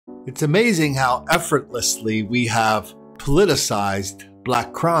It's amazing how effortlessly we have politicized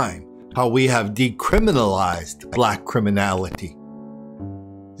black crime, how we have decriminalized black criminality.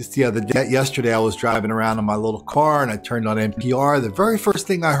 Just yesterday, I was driving around in my little car and I turned on NPR. The very first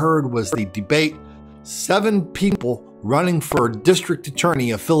thing I heard was the debate, 7 people running for district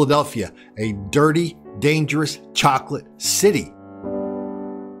attorney of Philadelphia, a dirty, dangerous chocolate city.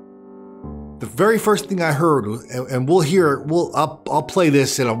 The very first thing I heard, and I'll play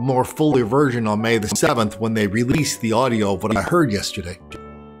this in a more fuller version on May the 7th when they release the audio of what I heard yesterday.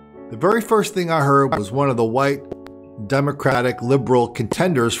 The very first thing I heard was one of the white Democratic liberal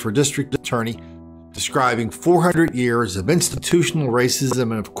contenders for district attorney describing 400 years of institutional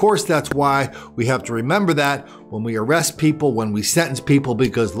racism. And of course, that's why we have to remember that when we arrest people, when we sentence people,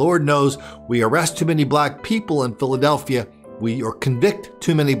 because Lord knows we arrest too many black people in Philadelphia. Or convict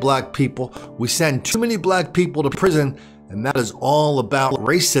too many black people. We send too many black people to prison, and that is all about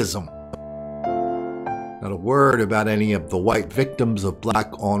racism. Not a word about any of the white victims of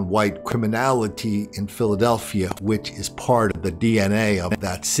black on white criminality in Philadelphia, which is part of the DNA of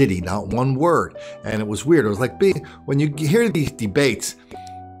that city. Not one word. And it was weird. It was like when you hear these debates,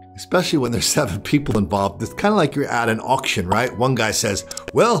 especially when there's 7 people involved, it's kind of like you're at an auction, right? One guy says,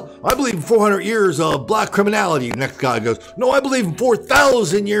 well, I believe in 400 years of black criminality. The next guy goes, no, I believe in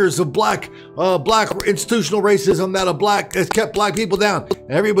 4,000 years of black institutional racism has kept black people down.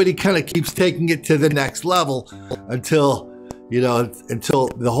 And everybody kind of keeps taking it to the next level until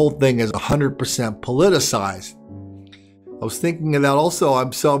the whole thing is 100% politicized. I was thinking of that also.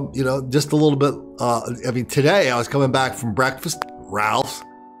 Just a little bit, today I was coming back from breakfast, Ralph's,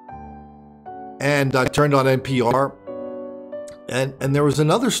 and I turned on NPR, and there was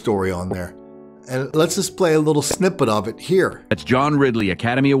another story on there. And let's just play a little snippet of it here. That's John Ridley,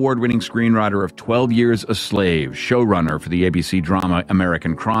 Academy Award-winning screenwriter of 12 Years a Slave, showrunner for the ABC drama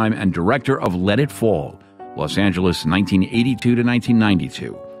American Crime, and director of Let It Fall, Los Angeles, 1982 to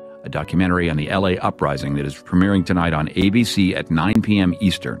 1992, a documentary on the LA uprising that is premiering tonight on ABC at 9 p.m.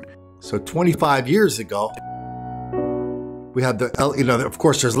 Eastern. So 25 years ago, we had of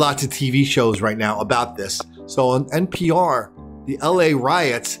course, there's lots of TV shows right now about this. So on NPR, the LA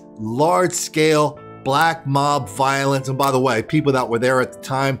riots, large-scale black mob violence. And by the way, people that were there at the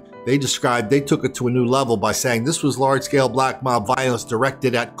time, they took it to a new level by saying this was large-scale black mob violence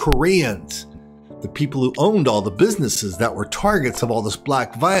directed at Koreans, the people who owned all the businesses that were targets of all this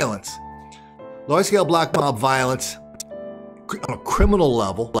black violence. Large-scale black mob violence on a criminal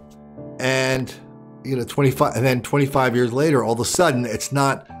level, and 25 years later, all of a sudden, it's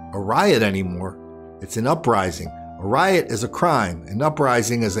not a riot anymore. It's an uprising. A riot is a crime. An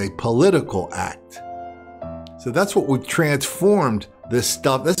uprising is a political act. So that's what we've transformed this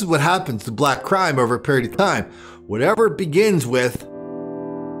stuff. This is what happens to black crime over a period of time. Whatever it begins with,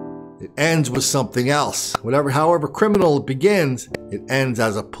 it ends with something else. However criminal it begins, it ends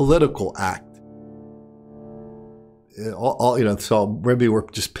as a political act. So maybe we're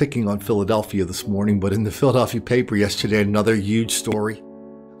just picking on Philadelphia this morning, but in the Philadelphia paper yesterday, another huge story.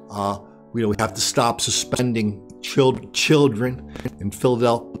 We have to stop suspending children in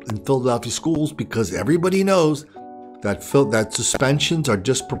Philadelphia schools because everybody knows that suspensions are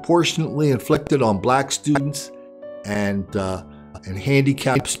disproportionately inflicted on black students and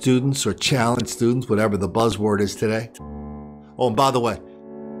handicapped students or challenged students, whatever the buzzword is today. Oh, and by the way,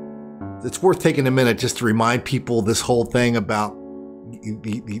 it's worth taking a minute just to remind people this whole thing about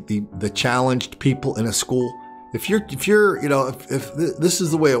the challenged people in a school. If this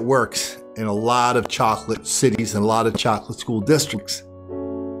is the way it works in a lot of chocolate cities and a lot of chocolate school districts,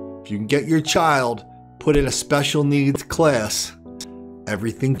 if you can get your child put in a special needs class,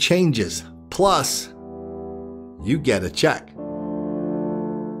 everything changes. Plus, you get a check.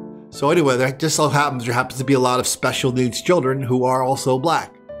 So anyway, that just so happens there happens to be a lot of special needs children who are also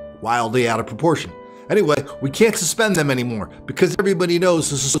black. Wildly out of proportion. Anyway, we can't suspend them anymore because everybody knows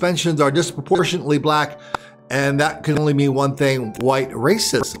the suspensions are disproportionately black, and that can only mean one thing: white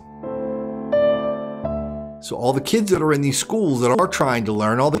racism. So all the kids that are in these schools that are trying to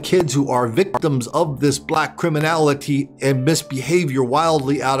learn, all the kids who are victims of this black criminality and misbehavior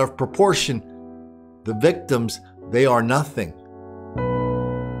wildly out of proportion, the victims, they are nothing.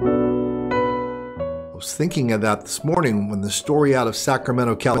 I was thinking of that this morning when the story out of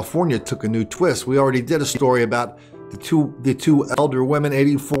Sacramento, California took a new twist. We already did a story about the two elder women,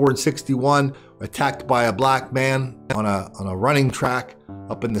 84 and 61, attacked by a black man on a running track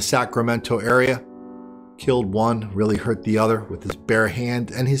up in the Sacramento area. Killed one, really hurt the other with his bare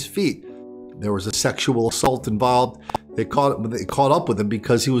hand and his feet. There was a sexual assault involved. They caught up with him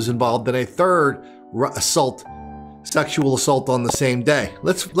because he was involved in a third assault sexual assault on the same day.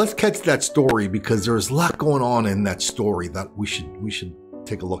 Let's catch that story because there's a lot going on in that story that we should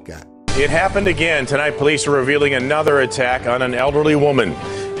take a look at. It happened again. Tonight, police are revealing another attack on an elderly woman.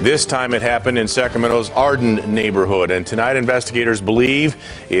 This time it happened in Sacramento's Arden neighborhood. And tonight, investigators believe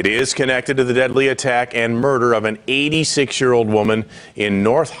it is connected to the deadly attack and murder of an 86-year-old woman in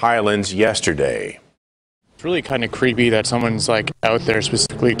North Highlands yesterday. It's really kind of creepy that someone's like out there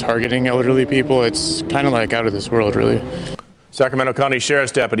specifically targeting elderly people. It's kind of like out of this world, really. Sacramento County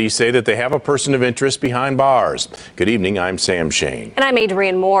Sheriff's deputies say that they have a person of interest behind bars. Good evening, I'm Sam Shane. And I'm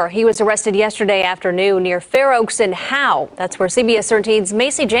Adrienne Moore. He was arrested yesterday afternoon near Fair Oaks and Howe. That's where CBS 13's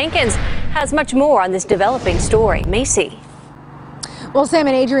Macy Jenkins has much more on this developing story. Macy. Well, Sam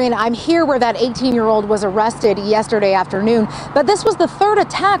and Adrienne, I'm here where that 18-year-old was arrested yesterday afternoon, but this was the third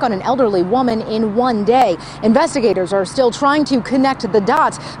attack on an elderly woman in one day. Investigators are still trying to connect the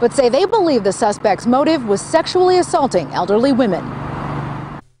dots, but say they believe the suspect's motive was sexually assaulting elderly women.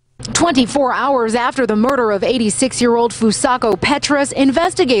 24 hours after the murder of 86-year-old Fusako Petras,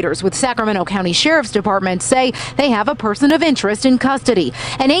 investigators with Sacramento County Sheriff's Department say they have a person of interest in custody.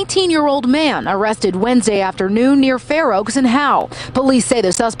 An 18-year-old man arrested Wednesday afternoon near Fair Oaks and Howe. Police say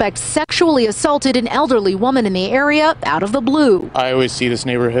the suspect sexually assaulted an elderly woman in the area out of the blue. I always see this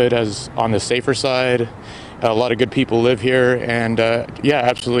neighborhood as on the safer side. A lot of good people live here, and yeah,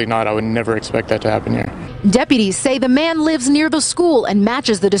 absolutely not. I would never expect that to happen here. Deputies say the man lives near the school and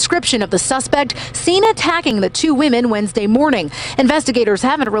matches the description of the suspect seen attacking the two women Wednesday morning. Investigators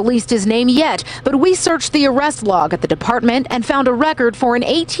haven't released his name yet, but we searched the arrest log at the department and found a record for an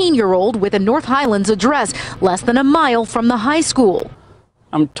 18-year-old with a North Highlands address less than a mile from the high school.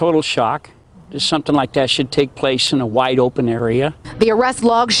 I'm total shock. Something like that should take place in a wide open area. The arrest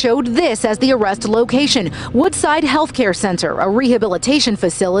log showed this as the arrest location, Woodside Healthcare Center, a rehabilitation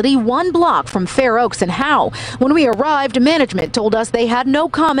facility 1 block from Fair Oaks and Howe. When we arrived, management told us they had no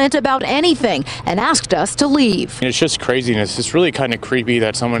comment about anything and asked us to leave. It's just craziness. It's really kind of creepy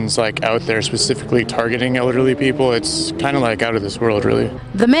that someone's like out there specifically targeting elderly people. It's kind of like out of this world, really.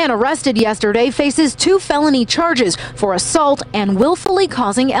 The man arrested yesterday faces 2 felony charges for assault and willfully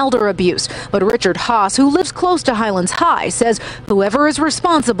causing elder abuse. But Richard Haas, who lives close to Highlands High, says whoever is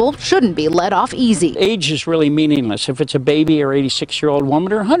responsible shouldn't be let off easy. Age is really meaningless. If it's a baby or 86-year-old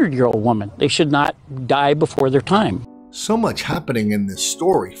woman or 100-year-old woman, they should not die before their time. So much happening in this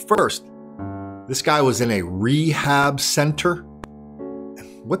story. First, this guy was in a rehab center.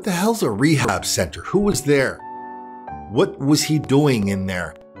 What the hell's a rehab center? Who was there? What was he doing in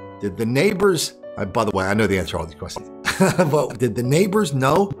there? Did the neighbors, by the way, I know the answer to all these questions, but did the neighbors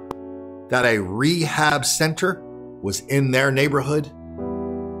know that a rehab center was in their neighborhood?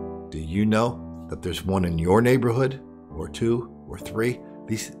 Do you know that there's one in your neighborhood, or 2 or 3?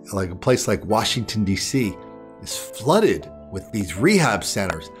 These, like a place like Washington, D.C. is flooded with these rehab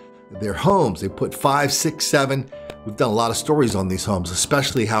centers. Their homes, they put 5, 6, 7. We've done a lot of stories on these homes,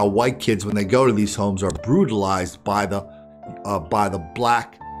 especially how white kids, when they go to these homes, are brutalized by the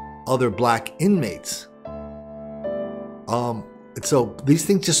other black inmates. And so these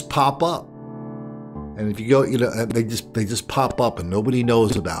things just pop up, and if you go, they just pop up, and nobody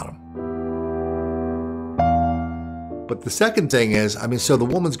knows about them. But the second thing is, so the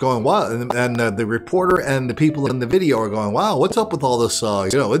woman's going, wow, and the reporter and the people in the video are going, wow, what's up with all this?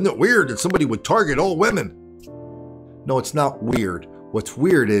 Isn't it weird that somebody would target old women? No, it's not weird. What's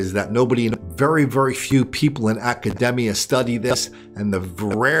weird is that very, very few people in academia study this, and the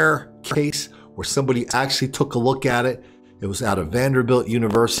rare case where somebody actually took a look at it, it was out of Vanderbilt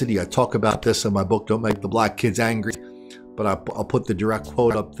University. I talk about this in my book, Don't Make the Black Kids Angry, but I'll put the direct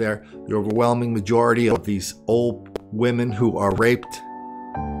quote up there. The overwhelming majority of these old women who are raped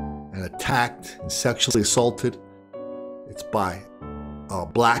and attacked and sexually assaulted, it's by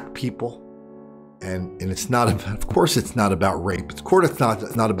black people. And it's not about, of course, it's not about rape. Of course, it's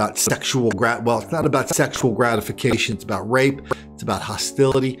not about sexual it's not about sexual gratification. It's about rape. It's about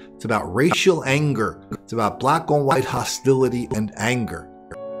hostility. It's about racial anger. It's about black on white hostility and anger.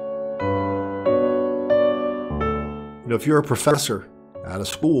 If you're a professor at a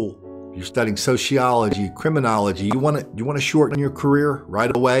school, you're studying sociology, criminology, you want to shorten your career right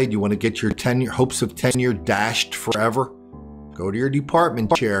away. Do you want to get your hopes of tenure dashed forever? Go to your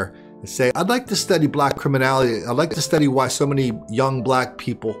department chair and say, I'd like to study black criminality. I'd like to study why so many young black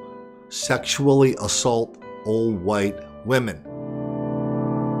people sexually assault old white women.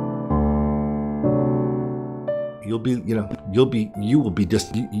 You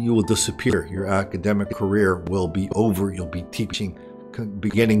will disappear. Your academic career will be over. You'll be teaching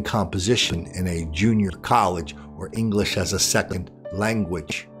beginning composition in a junior college or English as a second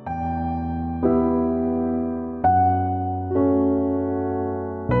language.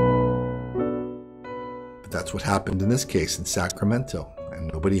 That's what happened in this case in Sacramento, and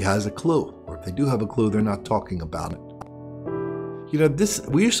nobody has a clue. Or if they do have a clue, they're not talking about it. You know,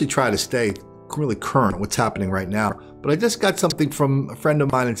 we usually try to stay really current what's happening right now, but I just got something from a friend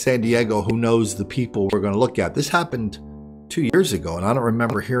of mine in San Diego who knows the people we're going to look at. This happened 2 years ago, and I don't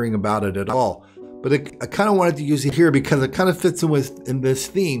remember hearing about it at all. But I kind of wanted to use it here because it kind of fits in this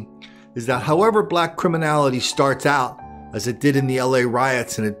theme, is that however black criminality starts out, as it did in the LA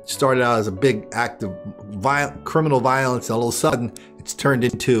riots, and it started out as a big act of criminal violence, and all of a sudden it's turned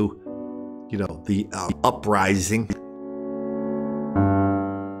into, you know, the uprising,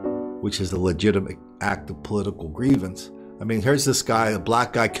 which is a legitimate act of political grievance. I mean, here's this guy, a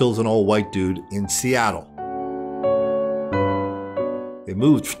black guy kills an old white dude in Seattle. They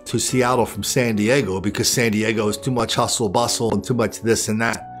moved to Seattle from San Diego because San Diego is too much hustle bustle and too much this and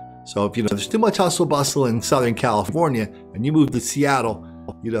that. So if you know there's too much hustle bustle in Southern California and you move to Seattle,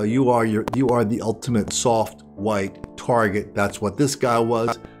 you know you are the ultimate soft white target. That's what this guy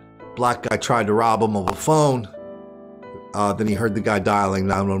was. Black guy tried to rob him of a phone. Then he heard the guy dialing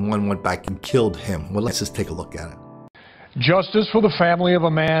 911, went back and killed him. Well, let's just take a look at it. Justice for the family of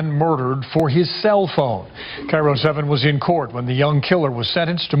a man murdered for his cell phone. Cairo 7 was in court when the young killer was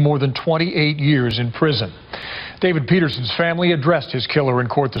sentenced to more than 28 years in prison. David Peterson's family addressed his killer in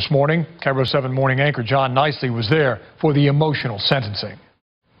court this morning. Cairo 7 morning anchor John Nicely was there for the emotional sentencing.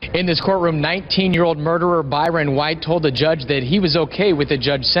 In this courtroom, 19-year-old murderer Byron White told the judge that he was okay with the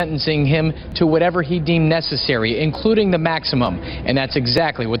judge sentencing him to whatever he deemed necessary, including the maximum. And that's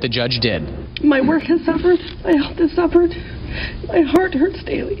exactly what the judge did. My work has suffered. My health has suffered. My heart hurts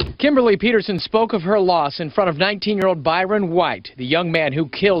daily. Kimberly Peterson spoke of her loss in front of 19-year-old Byron White, the young man who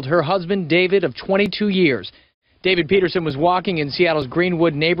killed her husband David of 22 years. David Peterson was walking in Seattle's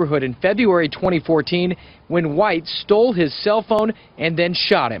Greenwood neighborhood in February 2014 when White stole his cell phone and then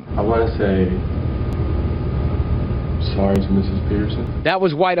shot him. I want to say sorry to Mrs. Peterson. That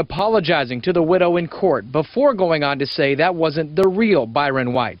was White apologizing to the widow in court before going on to say that wasn't the real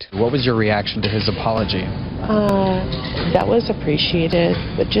Byron White. What was your reaction to his apology? That was appreciated,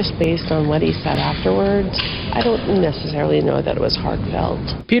 but just based on what he said afterwards, I don't necessarily know that it was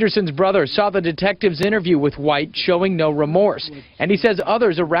heartfelt. Peterson's brother saw the detective's interview with White showing no remorse, and he says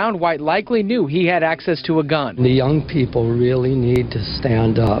others around White likely knew he had access to a gun. The young people really need to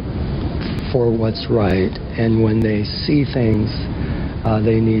stand up for what's right, and when they see things,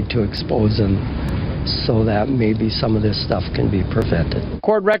 they need to expose them so that maybe some of this stuff can be prevented.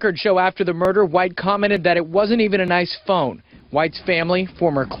 Court records show after the murder, White commented that it wasn't even a nice phone. White's family,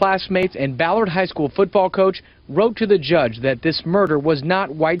 former classmates, and Ballard High School football coach wrote to the judge that this murder was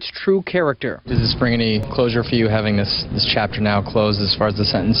not White's true character. Does this bring any closure for you, having this chapter now closed as far as the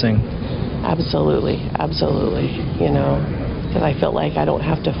sentencing? Absolutely, absolutely. You know, because I feel like I don't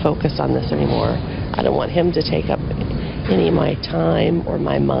have to focus on this anymore. I don't want him to take up any of my time or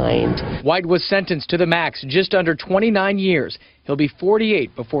my mind. White was sentenced to the max, just under 29 years. He'll be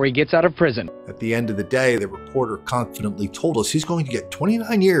 48 before he gets out of prison. At the end of the day, the reporter confidently told us he's going to get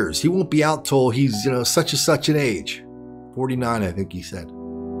 29 years. He won't be out till he's, you know, such and such an age. 49, I think he said.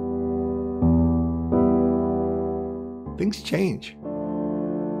 Things change.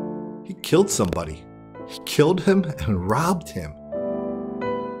 He killed somebody. He killed him and robbed him.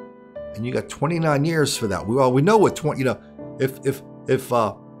 And you got 29 years for that. We know what 20. You know, if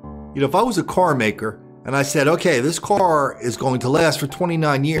I was a car maker and I said, okay, this car is going to last for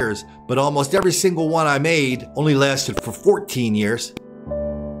 29 years, but almost every single one I made only lasted for 14 years,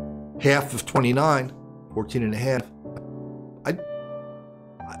 half of 29, 14 and a half.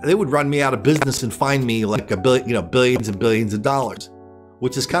 They would run me out of business and fine me like billions and billions of dollars,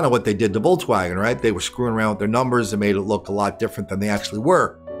 which is kind of what they did to Volkswagen, right? They were screwing around with their numbers and made it look a lot different than they actually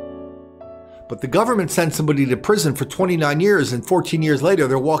were. But the government sent somebody to prison for 29 years, and 14 years later,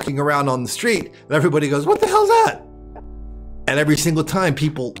 they're walking around on the street, and everybody goes, what the hell's that? And every single time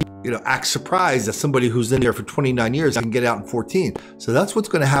people, act surprised that somebody who's in there for 29 years can get out in 14. So that's what's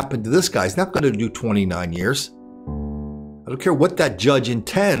going to happen to this guy. He's not going to do 29 years. I don't care what that judge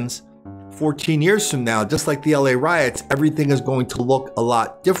intends. 14 years from now, just like the LA riots, everything is going to look a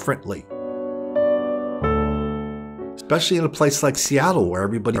lot differently. Especially in a place like Seattle where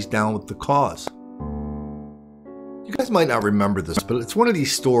everybody's down with the cause. You guys might not remember this, but it's one of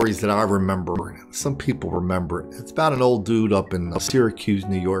these stories that I remember. Some people remember it. It's about an old dude up in Syracuse,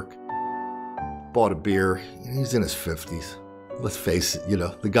 New York. Bought a beer. He's in his 50s. Let's face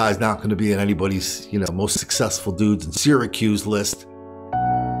it, the guy's not going to be in anybody's, most successful dudes in Syracuse list.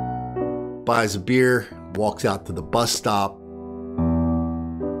 Buys a beer, walks out to the bus stop.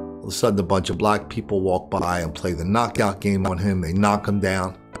 All of a sudden, a bunch of black people walk by and play the knockout game on him. They knock him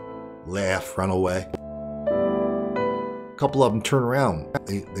down, laugh, run away. couple of them turn around.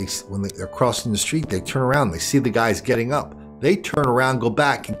 When they're crossing the street, they turn around. They see the guys getting up. They turn around, go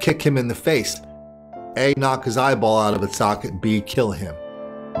back, and kick him in the face. A, knock his eyeball out of its socket. B, kill him.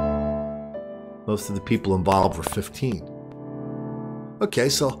 Most of the people involved were 15. Okay,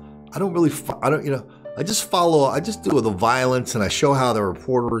 so I just do the violence, and I show how the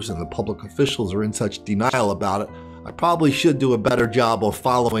reporters and the public officials are in such denial about it. I probably should do a better job of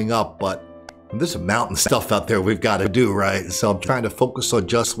following up, but there's a mountain of stuff out there we've got to do, right? So I'm trying to focus on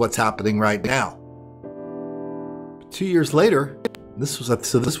just what's happening right now. 2 years later,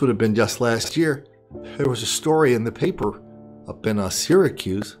 this would have been just last year, there was a story in the paper up in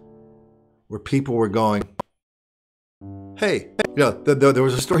Syracuse where people were going, hey, there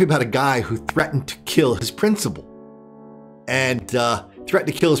was a story about a guy who threatened to kill his principal. And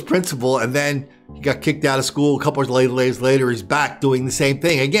threatened to kill his principal, and then he got kicked out of school. A couple of days later, he's back doing the same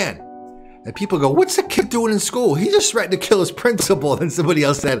thing again. And people go, what's the kid doing in school? He just threatened to kill his principal. And somebody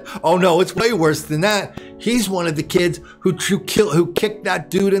else said, oh no, it's way worse than that. He's one of the kids who kicked that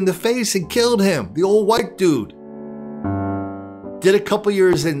dude in the face and killed him, the old white dude. Did a couple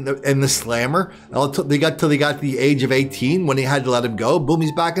years in the slammer. They got till they got to the age of 18 when he had to let him go. Boom,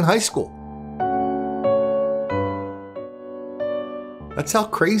 he's back in high school. That's how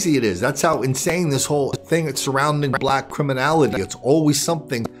crazy it is. That's how insane this whole thing is surrounding black criminality. It's always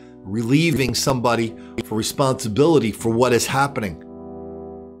something relieving somebody for responsibility for what is happening.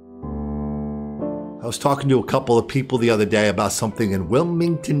 I was talking to a couple of people the other day about something in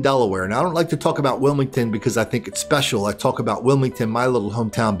Wilmington, Delaware. And I don't like to talk about Wilmington because I think it's special. I talk about Wilmington, my little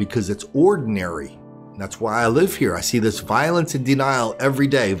hometown, because it's ordinary. And that's why I live here. I see this violence and denial every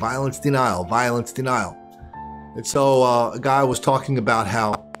day. Violence, denial, violence, denial. And so a guy was talking about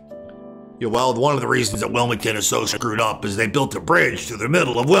how, well, one of the reasons that Wilmington is so screwed up is they built a bridge through the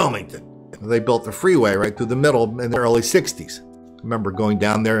middle of Wilmington. They built a freeway right through the middle in the early 60s. I remember going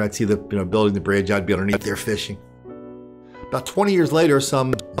down there, I'd see the building the bridge, I'd be underneath there fishing. About 20 years later,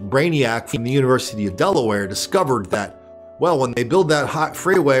 some brainiac from the University of Delaware discovered that, well, when they built that hot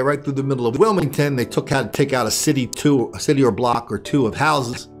freeway right through the middle of Wilmington, they had to take out a city or block or two of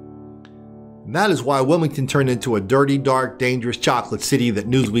houses. And that is why Wilmington turned into a dirty, dark, dangerous chocolate city that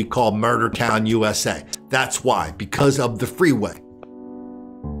Newsweek called Murder Town, USA. That's why, because of the freeway.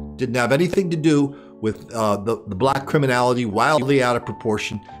 Didn't have anything to do with the black criminality wildly out of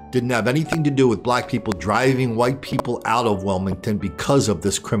proportion. Didn't have anything to do with black people driving white people out of Wilmington because of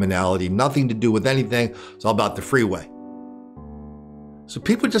this criminality. Nothing to do with anything. It's all about the freeway. So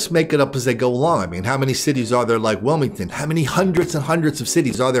people just make it up as they go along. I mean, how many cities are there like Wilmington? How many hundreds and hundreds of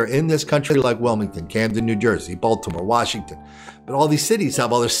cities are there in this country like Wilmington, Camden, New Jersey, Baltimore, Washington? But all these cities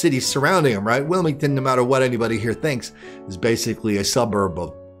have other cities surrounding them, right? Wilmington, no matter what anybody here thinks, is basically a suburb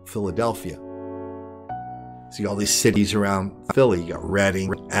of Philadelphia. See all these cities around Philly. You got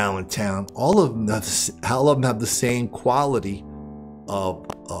Reading, Allentown. All of them have the same quality of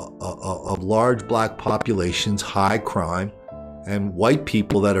large black populations, high crime, and white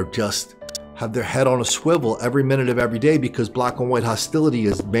people that are just have their head on a swivel every minute of every day because black on white hostility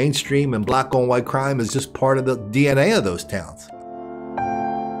is mainstream and black on white crime is just part of the DNA of those towns.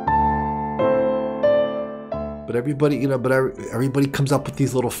 But everybody, everybody comes up with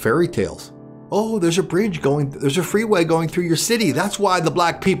these little fairy tales. Oh, there's a freeway going through your city. That's why the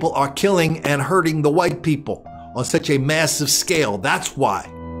black people are killing and hurting the white people on such a massive scale. That's why.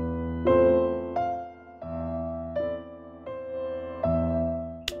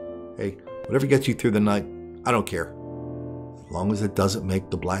 Hey, whatever gets you through the night, I don't care. As long as it doesn't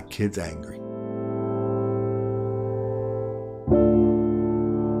make the black kids angry.